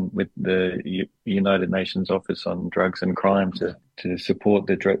to try and with the United Nations Office on Drugs and Crime to support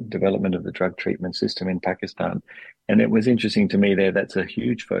the development of the drug treatment system in Pakistan. And it was interesting to me there. That's a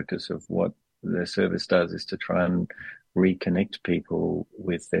huge focus of what the service does, is to try and reconnect people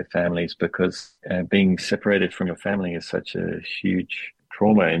with their families, because being separated from your family is such a huge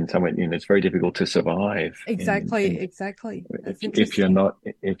trauma in some way. It's very difficult to survive. Exactly. If you're not,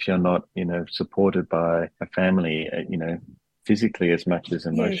 supported by a family, physically as much as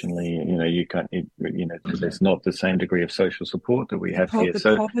emotionally, yes. You can't, there's not the same degree of social support that we have here.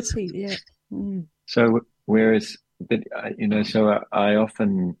 So poverty, yeah. Mm. So whereas, so I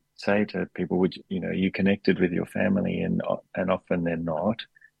often say to people, you connected with your family, and often they're not.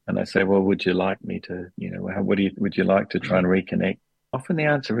 And I say, well, would you like me to, would you like to try and reconnect? Often the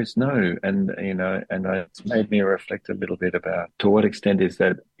answer is no. And it's made me reflect a little bit about to what extent is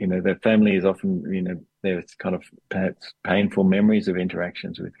that, the family is often, there's kind of perhaps painful memories of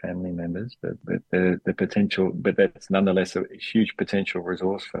interactions with family members, but the potential, but that's nonetheless a huge potential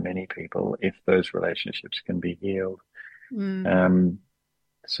resource for many people if those relationships can be healed. Mm.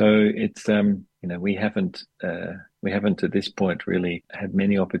 So it's, we haven't at this point really had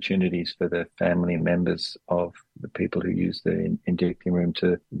many opportunities for the family members of the people who use the injecting room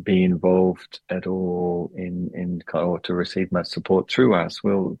to be involved at all or to receive much support through us.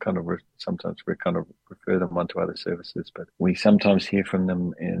 We'll sometimes we refer them on to other services, but we sometimes hear from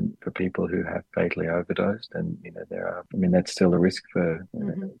them for people who have fatally overdosed, and that's still a risk for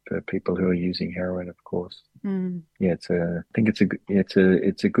people who are using heroin, of course. Mm. Yeah, I think it's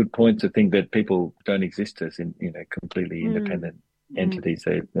a good point to think that people don't exist as completely independent entities.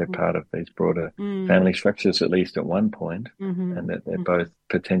 They're part of these broader family structures, at least at one point, and that they're both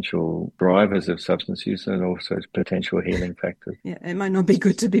potential drivers of substance use and also potential healing factors. Yeah, it might not be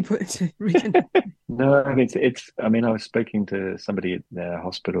good to be put to reconnect. No, it's. I was speaking to somebody at the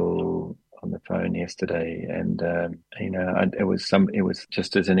hospital on the phone yesterday, and it was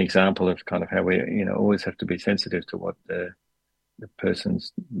just as an example of kind of how we always have to be sensitive to what the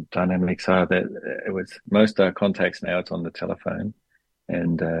person's dynamics are. That it was most of our contacts now, it's on the telephone,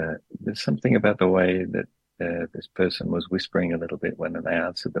 and there's something about the way that this person was whispering a little bit when they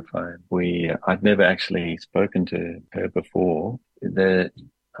answered the phone. I'd never actually spoken to her before. That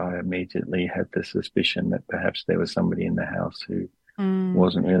I immediately had the suspicion that perhaps there was somebody in the house who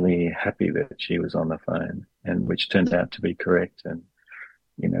wasn't really happy that she was on the phone, and which turned out to be correct. And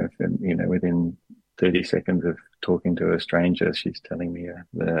within 30 seconds of talking to a stranger, she's telling me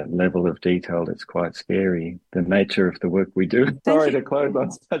the level of detail that's quite scary. The nature of the work we do. Sorry to close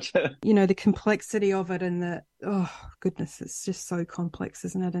on such a... the complexity of it, and it's just so complex,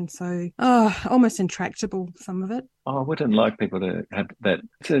 isn't it? And so, almost intractable, some of it. I wouldn't like people to have that.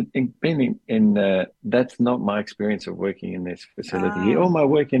 That's not my experience of working in this facility or my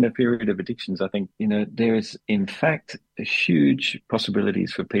work in a period of addictions. I think, there is, in fact, huge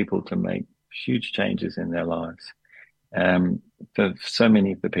possibilities for people to make huge changes in their lives. For so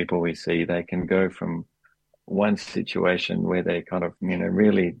many of the people we see, they can go from one situation where they kind of,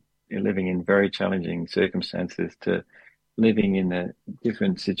 really living in very challenging circumstances to living in a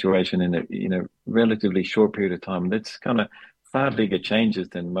different situation in a relatively short period of time. That's kind of far bigger changes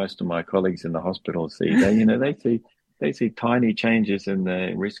than most of my colleagues in the hospital see. They see tiny changes in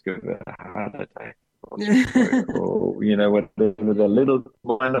the risk of a heart attack. or the little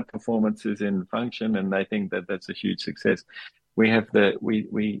minor performances in function, and they think that that's a huge success. We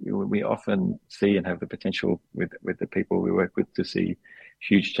often see and have the potential with the people we work with to see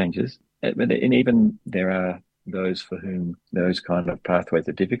huge changes, and even there are those for whom those kind of pathways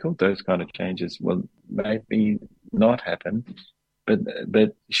are difficult. Those kind of changes will maybe not happen,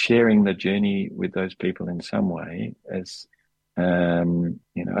 but sharing the journey with those people in some way as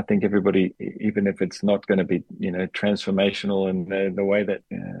I think everybody, even if it's not going to be, transformational, and the way that,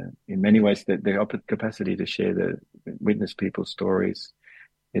 in many ways, that the capacity to share witness people's stories,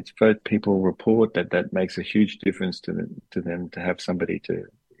 it's both people report that makes a huge difference to them to have somebody to,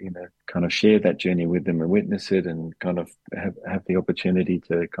 kind of share that journey with them and witness it, and kind of have the opportunity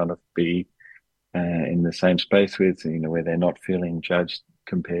to kind of be in the same space with, where they're not feeling judged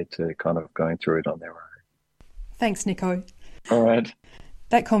compared to kind of going through it on their own. Thanks, Nico. All right.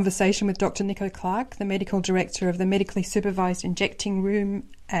 That conversation with Dr Nico Clark, the Medical Director of the Medically Supervised Injecting Room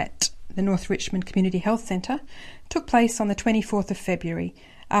at the North Richmond Community Health Centre, took place on the 24th of February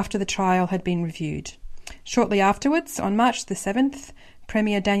after the trial had been reviewed. Shortly afterwards, on March the 7th,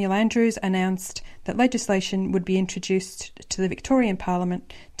 Premier Daniel Andrews announced that legislation would be introduced to the Victorian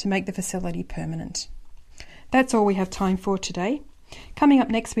Parliament to make the facility permanent. That's all we have time for today. Coming up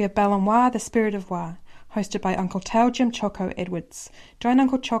next, we have Balanoir, the Spirit of War, hosted by Uncle Tao Jim Choco Edwards. Join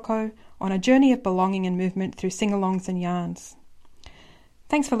Uncle Choco on a journey of belonging and movement through sing-alongs and yarns.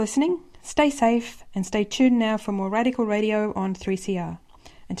 Thanks for listening. Stay safe and stay tuned now for more Radical Radio on 3CR.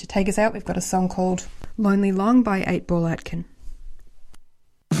 And to take us out, we've got a song called Lonely Long by 8 Ball Atkin.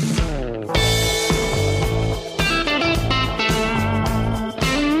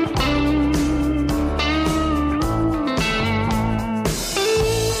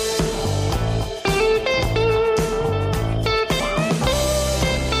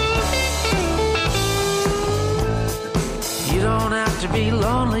 You don't have to be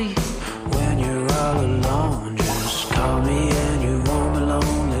lonely when you're all alone. Just call me and you won't be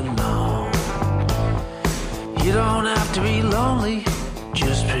lonely long. You don't have to be lonely,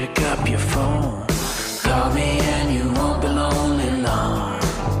 just pick up your phone. Call me and you won't be lonely long.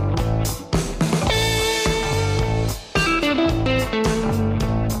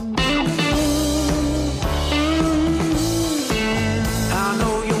 I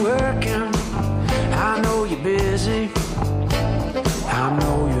know you're working, I know you're busy, I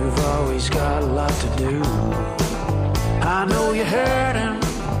know you've always got a lot to do. I know you're hurting,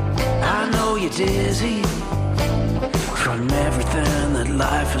 I know you're dizzy from everything that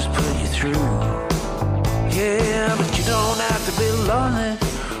life has put you through. Yeah, but you don't have to be lonely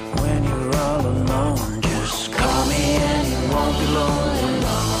when you're all alone. Just call me and you won't be lonely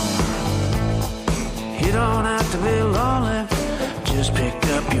long. You don't have to be lonely, just pick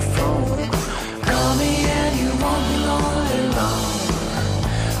up your phone. Call me and you won't be lonely long.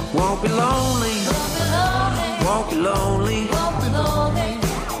 Won't be lonely, won't be lonely, won't be lonely.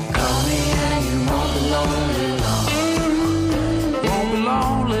 Call me and you won't be lonely long. Won't be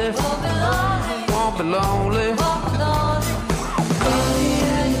lonely, won't be lonely, won't be lonely, won't be lonely. Call me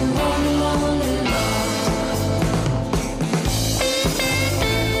and you won't be lonely long.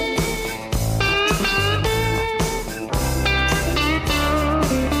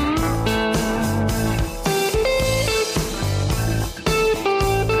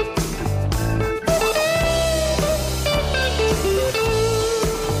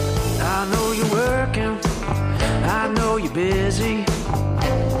 Busy,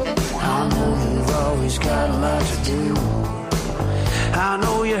 I know you've always got a lot to do. I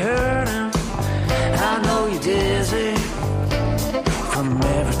know you're hurting, I know you're dizzy from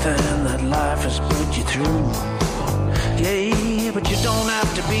everything that life has put you through. Yeah, but you don't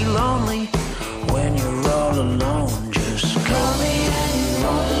have to be lonely when you're all alone. Just call me and you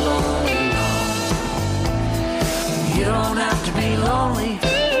won't be lonely long. You don't have to be lonely,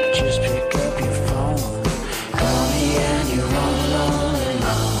 just pick up your phone. Call me and you won't be lonely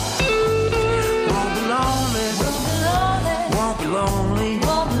long. Won't be lonely, won't be lonely,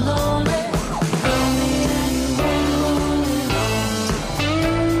 won't be lonely. Call me and you won't be lonely long.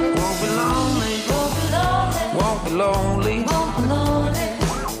 Won't be lonely, won't be lonely, won't be lonely, won't be lonely.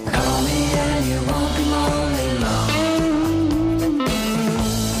 Call me and you won't be lonely long.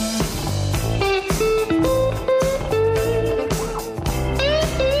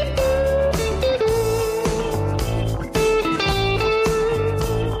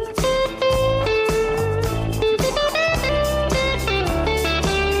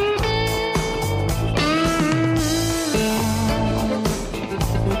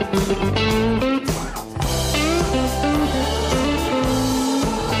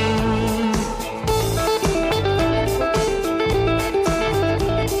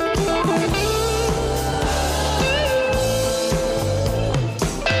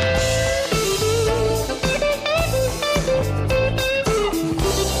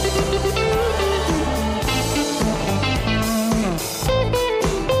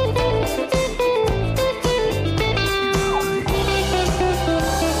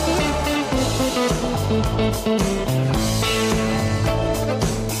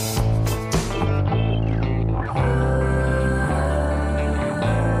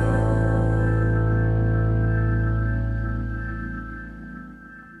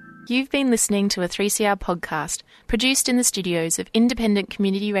 You've been listening to a 3CR podcast produced in the studios of independent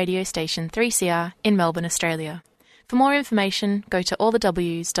community radio station 3CR in Melbourne, Australia. For more information, go to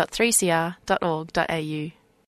allthews.3cr.org.au.